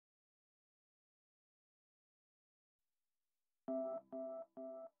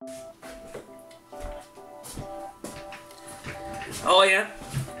Oh yeah,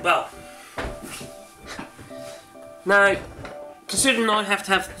 well, now, considering I have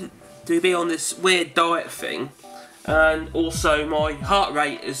to be on this weird diet thing, and also my heart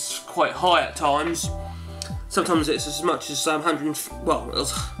rate is quite high at times. Sometimes it's as much as 100. Well,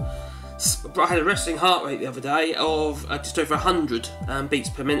 I had a resting heart rate the other day of just over 100 beats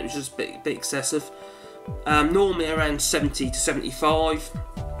per minute, which is a bit excessive. Normally around 70 to 75,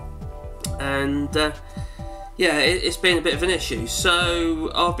 and yeah, it's been a bit of an issue.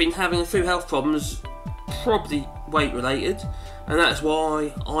 So I've been having a few health problems, probably weight related, and that's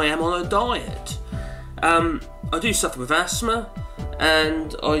why I am on a diet. I do suffer with asthma,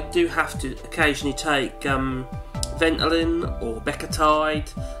 and I do have to occasionally take ventolin or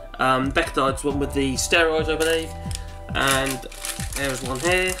becotide. Becotide's one with the steroids, I believe, and there's one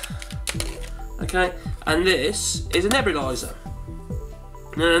here. Okay, and this is a nebuliser.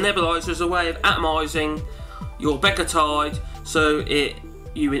 Now, a nebuliser is a way of atomising your becotide, so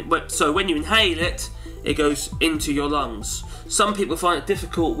when you inhale it, it goes into your lungs. Some people find it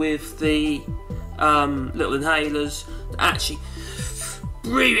difficult with the little inhalers to actually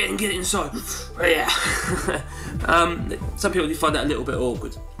breathe it and get it inside. Yeah. Some people do find that a little bit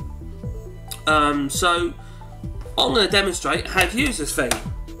awkward. So I'm going to demonstrate how to use this thing.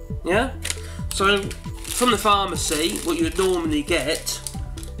 Yeah. So from the pharmacy, what you would normally get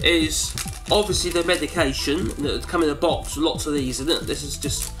is obviously the medication that would come in a box with lots of these in it. This is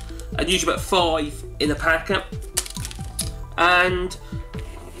just, I'd usually about 5 in a packet. And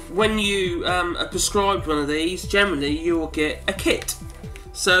when you are prescribed one of these, generally you will get a kit.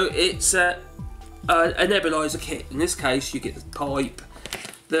 So it's a nebuliser kit. In this case, you get the pipe,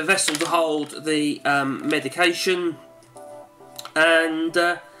 the vessel to hold the medication, and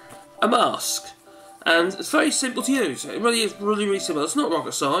a mask. And it's very simple to use. It really is really simple. It's not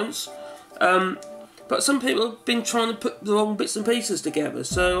rocket science. But some people have been trying to put the wrong bits and pieces together,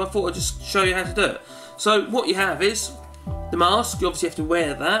 so I thought I'd just show you how to do it. So what you have is the mask. You obviously have to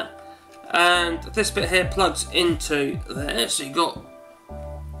wear that, and this bit here plugs into there. So you got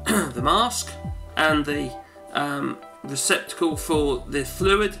the mask and the receptacle for the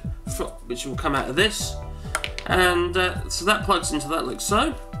fluid, which will come out of this, and so that plugs into that like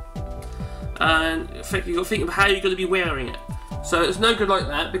so. And effectively, you've got to think of how you're going to be wearing it. So it's no good like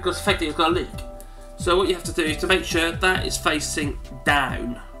that, because effectively it's got a leak. So what you have to do is to make sure that is facing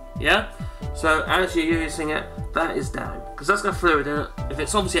down. Yeah. So as you're using it, that is down, because that's got fluid in it. If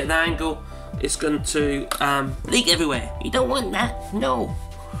it's obviously at an angle, it's going to leak everywhere. You don't want that. No.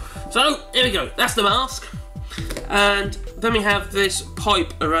 So here we go. That's the mask, and then we have this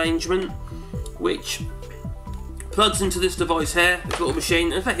pipe arrangement, which plugs into this device here, this little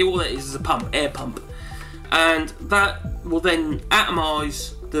machine. In fact, all that is a pump, air pump, and that will then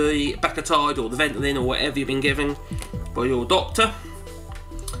atomise the becotide or the ventolin or whatever you've been given by your doctor.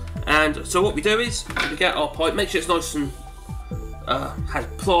 And so what we do is we get our pipe, make sure it's nice and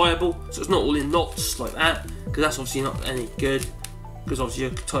pliable, so it's not all in knots like that, because that's obviously not any good, because obviously you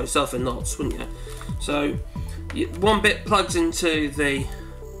could tie yourself in knots, wouldn't you? So one bit plugs into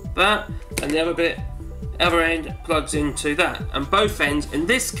that, and the other end plugs into that, and both ends, in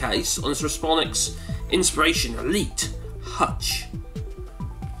this case, on this Respironics Inspiration Elite Hutch.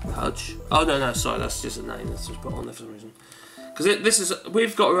 Oh no, sorry, that's just a name that's just put on there for some reason. Because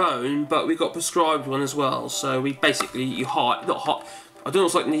we've got our own, but we've got prescribed one as well. So we basically, I don't know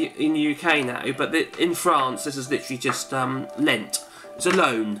what's like in the UK now, but in France this is literally just lent. It's a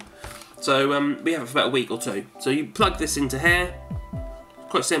loan. So we have it for about a week or two. So you plug this into here.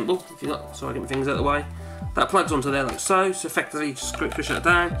 Quite simple. If you're not, sorry, I get my fingers out of the way. That plugs onto there like so. So effectively, you just push that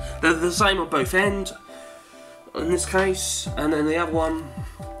down. They're the same on both ends, in this case, and then the other one.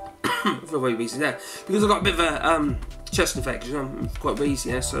 Very easy there, because I've got a bit of a chest infection. I'm quite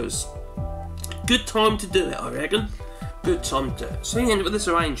wheezy there, so it's good time to do it, I reckon. Good time to do it. So you end up with this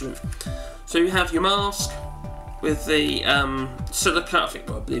arrangement. So you have your mask with the silicone.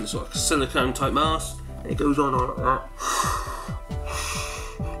 I believe it's like a silicone type mask. And it goes on like that.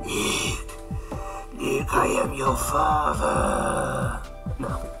 Nick, I am your father.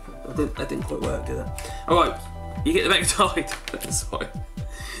 No, that didn't quite work, did it? Alright, you get the becotide. Sorry.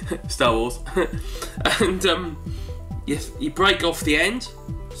 Star Wars. And you break off the end,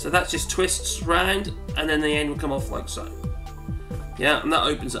 so that just twists round, and then the end will come off like so. Yeah, and that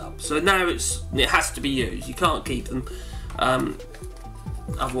opens up. So now it has to be used. You can't keep them,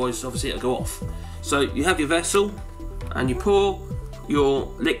 otherwise obviously it'll go off. So you have your vessel, and you pour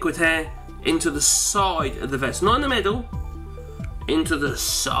your liquid here into the side of the vessel, not in the middle, into the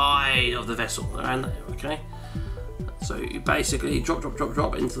side of the vessel, around there, okay? So you basically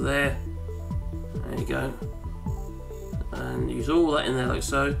drop into there. There you go. And use all that in there like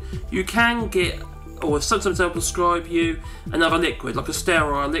so. You can get, or sometimes they'll prescribe you another liquid, like a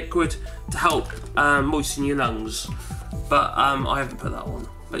sterile liquid, to help moisten your lungs. But I haven't put that on.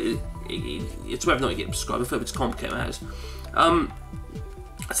 But it's whether or not you get prescribed. I feel it's complicated matters.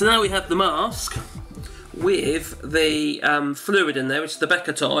 So now we have the mask with the fluid in there, which is the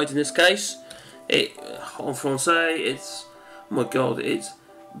becotide in this case. En français, it's, oh my god, it's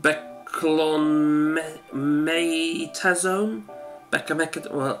beclonmetazone.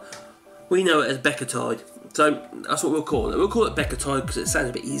 Well, we know it as becotide, so that's what we'll call it. We'll call it becotide because it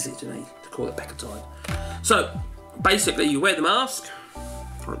sounds a bit easier to me to call it becotide. So basically, you wear the mask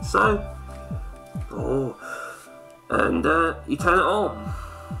like so, and you turn it on.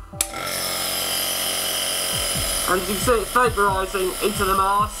 And you can see it's vaporising into the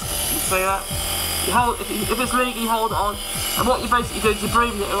mask. You can see that. You hold, if it's leaky, you hold it on. And what you basically do is you're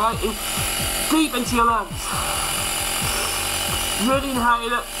breathing it right in, deep into your lungs. Really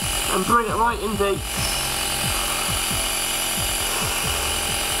inhale it and bring it right in deep.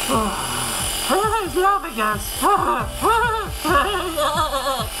 It's the other gas.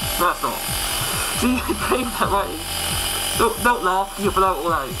 That's not. So you breathe that right in. Don't laugh, because you'll blow it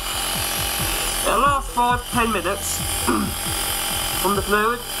all out. It'll last 5 to 10 minutes from the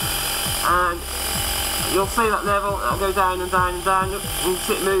fluid, and you'll see that level. It'll go down and down and down. You can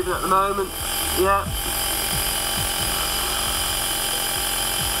see it moving at the moment. Yeah.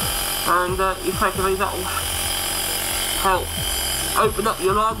 And effectively that will help open up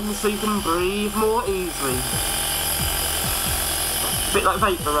your lungs so you can breathe more easily. A bit like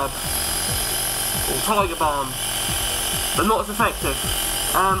vapor rub or tiger balm, but not as effective.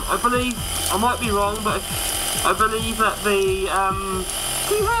 I believe, I might be wrong, but I believe that the,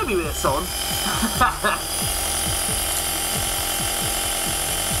 can you hear me with this on?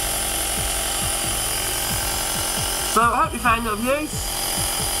 So I hope you found it of use,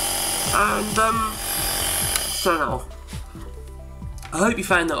 and turn that off. I hope you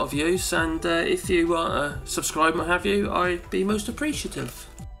found that of use, and if you want to subscribe and what have you, I'd be most appreciative.